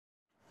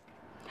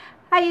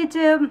Hi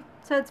YouTube.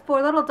 So it's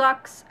 4 little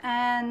ducks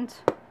and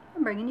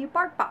I'm bringing you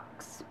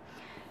BarkBox.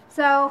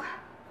 So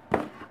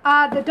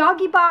the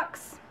doggy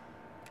box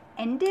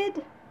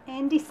ended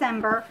in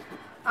December.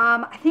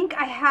 I think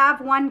I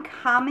have one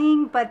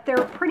coming, but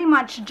they're pretty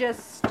much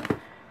just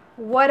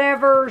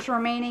whatever's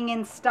remaining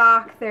in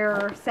stock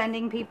they're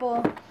sending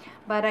people.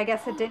 But I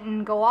guess it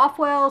didn't go off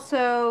well,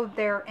 so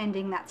they're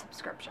ending that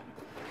subscription.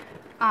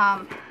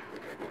 Alright,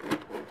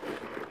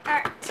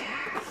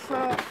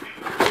 so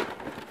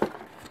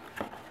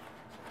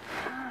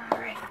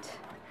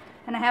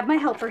and I have my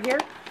helper here.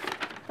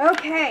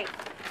 Okay.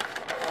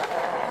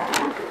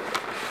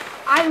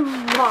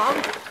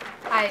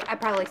 I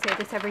probably say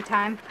this every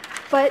time,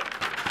 but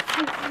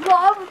I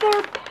love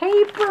their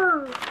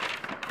paper.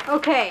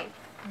 Okay,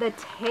 the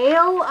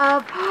tail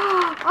of,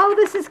 oh,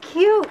 this is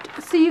cute.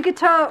 So you get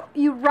to,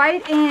 you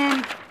write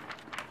in,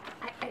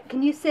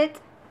 can you sit?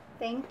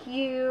 Thank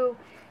you.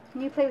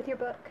 Can you play with your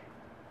book?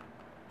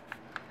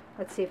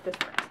 Let's see if this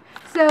works.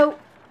 So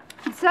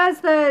it says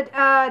that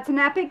it's an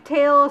epic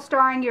tale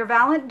starring your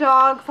valiant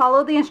dog.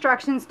 Follow the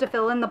instructions to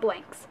fill in the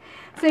blanks.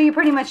 So you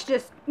pretty much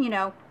just, you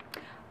know,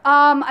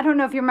 I don't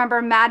know if you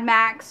remember Mad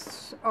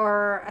Max,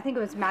 or I think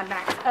it was Mad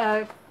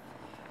Max,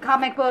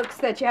 comic books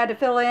that you had to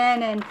fill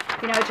in, and,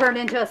 you know, it turned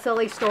into a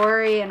silly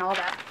story and all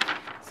that.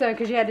 So,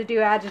 because you had to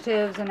do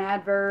adjectives and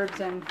adverbs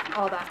and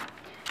all that.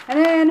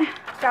 And then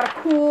it's got a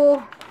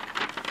cool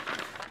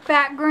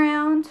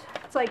background.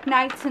 It's like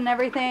knights and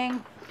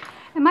everything.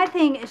 And my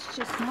thing is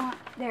just not,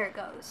 there it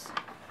goes.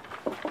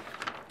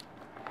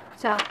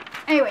 So,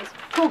 anyways,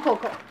 cool.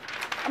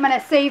 I'm going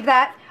to save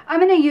that. I'm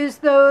going to use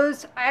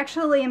those. I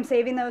actually am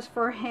saving those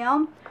for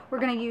him. We're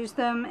going to use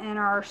them in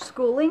our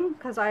schooling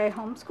because I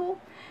homeschool.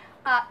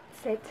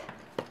 Sit.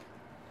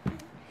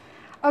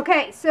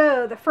 Okay,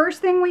 so the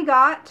first thing we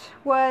got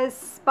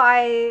was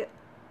by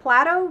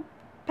Plato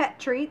Pet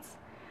Treats,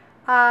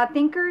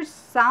 Thinker's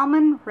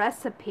Salmon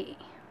Recipe.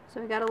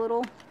 So we got a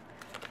little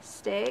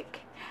stick.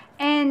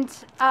 And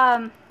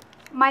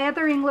my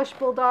other English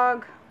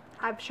Bulldog,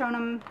 I've shown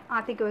him,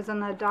 I think it was on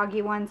the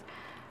doggy ones,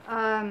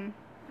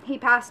 he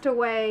passed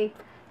away,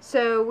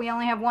 so we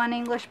only have one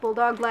English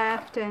Bulldog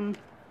left, and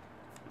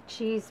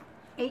she's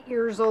 8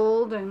 years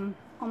old and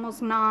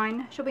almost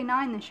 9. She'll be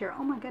 9 this year.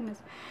 Oh my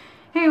goodness.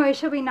 Anyway,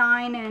 she'll be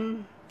 9,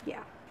 and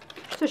yeah.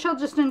 So she'll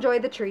just enjoy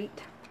the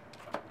treat.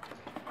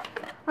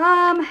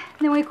 Then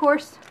we, of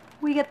course,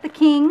 we get the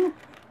king.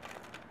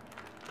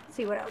 Let's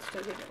see, what else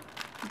does he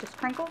do? Just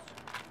crinkles.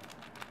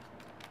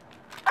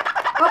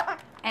 Oh,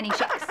 and he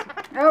shakes.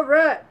 All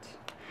right.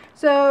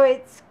 So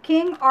it's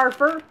King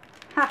Arthur.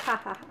 Ha ha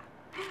ha.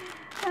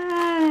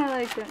 I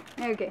like that.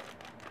 Okay.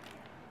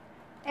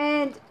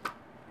 And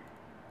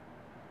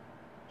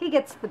he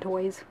gets the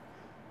toys.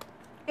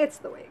 It's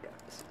the way it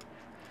goes.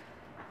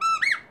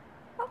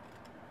 Oh.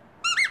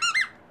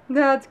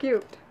 That's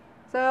cute.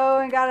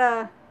 So we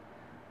got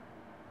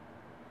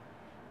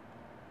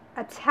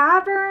a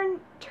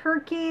tavern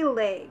turkey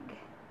leg.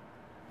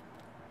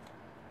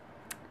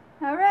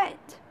 All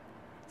right.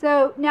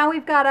 So now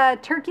we've got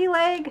a turkey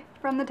leg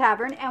from the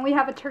tavern, and we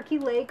have a turkey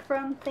leg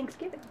from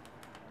Thanksgiving.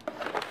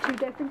 2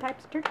 different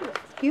types of turkey legs.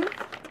 Cute.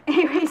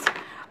 Anyways,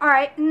 all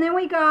right, and then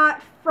we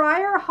got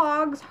Friar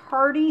Hogg's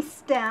Hearty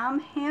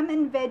Stem ham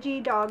and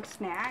veggie dog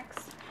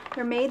snacks.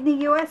 They're made in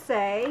the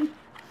USA.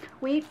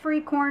 Wheat-free,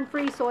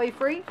 corn-free,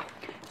 soy-free.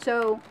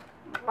 So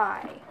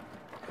my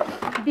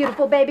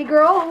beautiful baby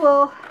girl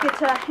will get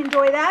to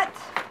enjoy that.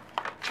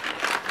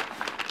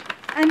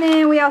 And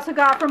then we also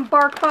got from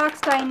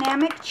BarkBox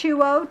Dynamic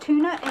Chewo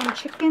Tuna and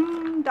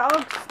Chicken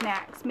Dog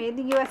Snacks. Made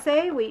in the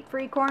USA,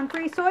 wheat-free,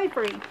 corn-free,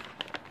 soy-free.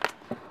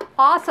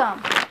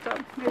 Awesome. So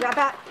we got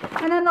that.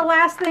 And then the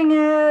last thing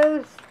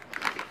is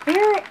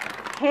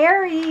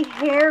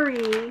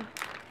Harry,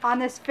 on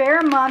this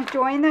fair month,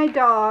 join thy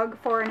dog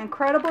for an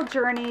incredible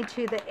journey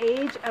to the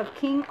age of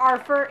King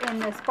Arthur in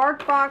this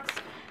BarkBox.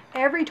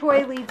 Every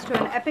toy leads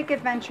to an epic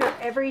adventure,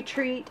 every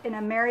treat in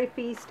a merry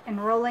feast,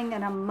 and rolling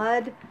in a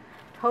mud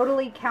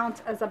totally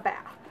counts as a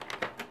bath.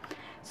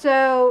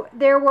 So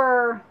there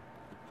were,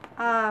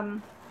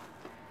 and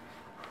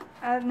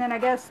then I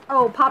guess,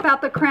 oh, pop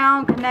out the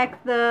crown,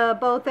 connect the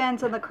both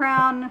ends of the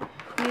crown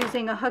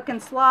using a hook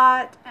and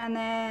slot, and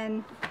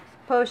then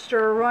post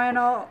your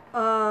royal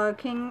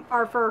King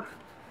Arthur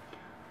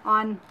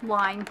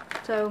online.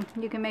 So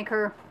you can make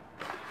her,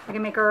 I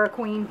can make her a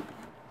queen.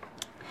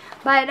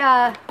 But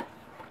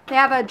they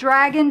have a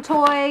dragon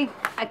toy,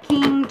 a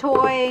king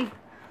toy,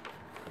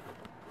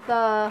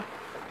 the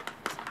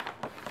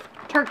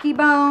turkey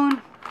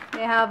bone.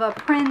 They have a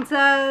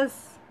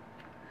princess,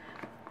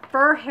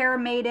 fur hair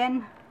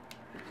maiden.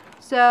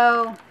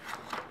 So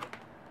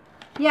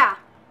yeah,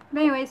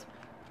 anyways,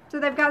 so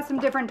they've got some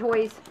different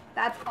toys.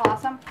 That's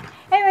awesome.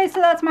 Anyway,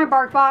 so that's my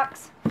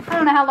BarkBox. I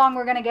don't know how long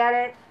we're gonna get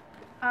it.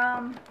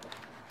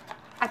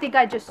 I think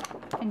I just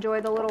enjoy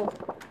the little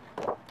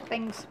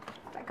things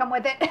that come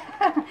with it.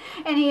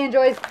 And he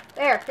enjoys,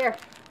 here,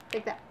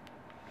 take that.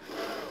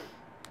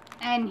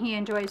 And he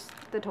enjoys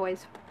the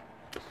toys.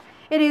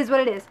 It is what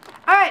it is.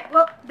 Alright,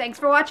 well, thanks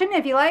for watching.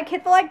 If you like,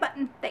 hit the like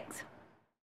button. Thanks.